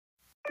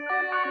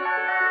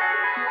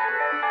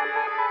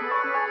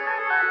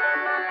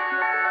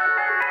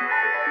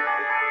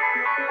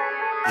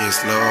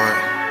Yes, Lord.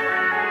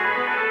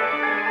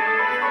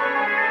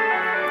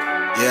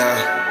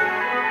 Yeah.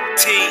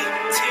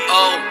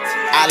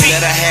 I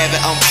let her have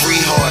it, I'm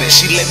free-hearted.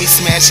 She let me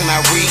smash and I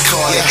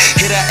recorded.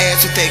 Hit her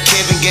ass with that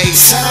Kevin Gates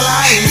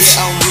satellite.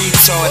 Yeah, I'm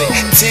retarded.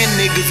 10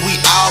 niggas, we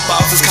all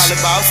bosses, call it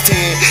Boss 10.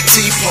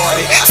 Tea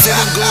party. Send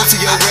them goons to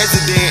your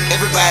resident.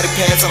 Everybody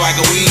passing like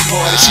a weed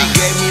party. She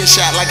gave me a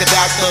shot like a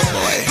doctor.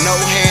 No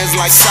hands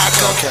like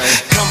soccer.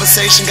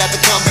 Conversation got the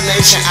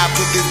combination. I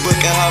put this book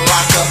in her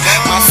locker.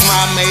 My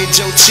smile made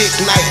your chick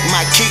night.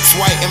 My kicks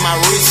white and my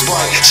wrist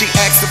bright. She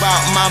asked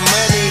about my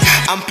money.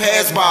 I'm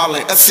pass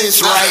balling.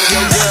 Assist right.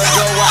 Your girl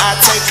go where I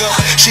take her.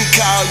 She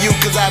call you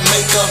cause I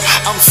make her.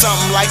 I'm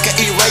something like an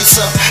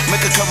eraser.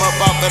 Make her come up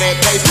off of that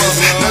paper.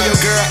 No, your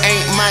girl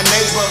ain't my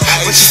neighbor,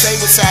 but she stay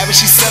beside me,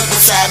 she stuck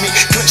beside me.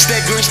 Clutch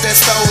that Grinch that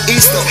stole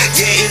Easter.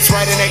 Yeah, it's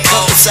right in that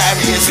cup beside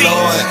me. Yes,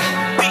 Lord.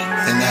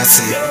 And I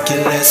say,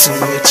 get lesson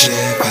with you.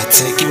 If I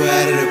take you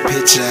out of the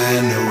picture,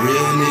 I know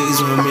real niggas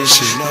won't miss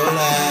you. No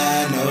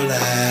lie, no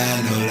lie,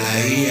 no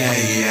lie, yeah,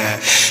 yeah.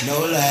 No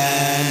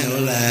lie,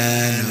 no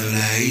lie, no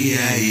lie,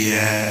 yeah,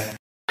 yeah.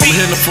 I'm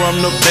hitting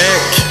from the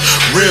back,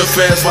 real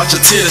fast, watch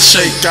her titties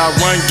shake. I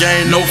run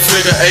game, no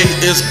figure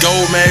 8, it's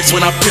gold max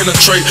when I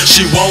penetrate.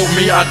 She want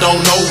me, I don't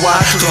know why,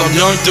 cause I'm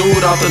young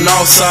dude off the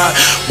north side.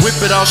 Whip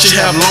it out, she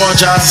have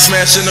large eyes,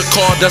 smash in the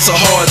car, that's a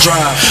hard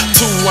drive.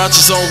 2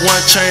 watches on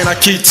 1 chain, I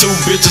keep 2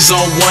 bitches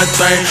on 1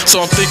 thing.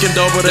 So I'm thinking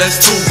double,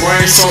 that's 2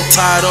 brains. So I'm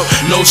tied up,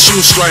 no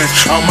shoestrings.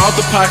 I'm out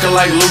the pocket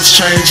like loose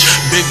change,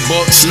 big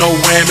bucks, no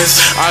whammies.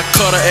 I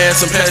cut her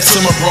ass and pass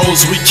to my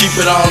bros, we keep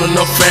it all in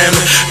the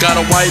family.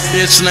 Got a white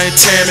bitch named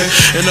Tammy,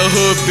 and a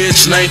hood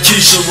bitch named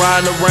Keisha,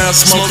 riding around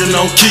smoking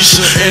on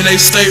Keisha, and they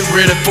stay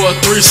ready for a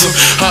threesome.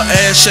 Her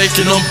ass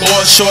shaking, them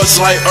boy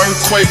shorts like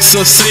earthquakes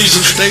or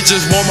seizures. They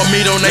just want my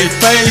meat on their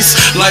face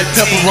like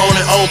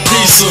pepperoni on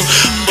pizza.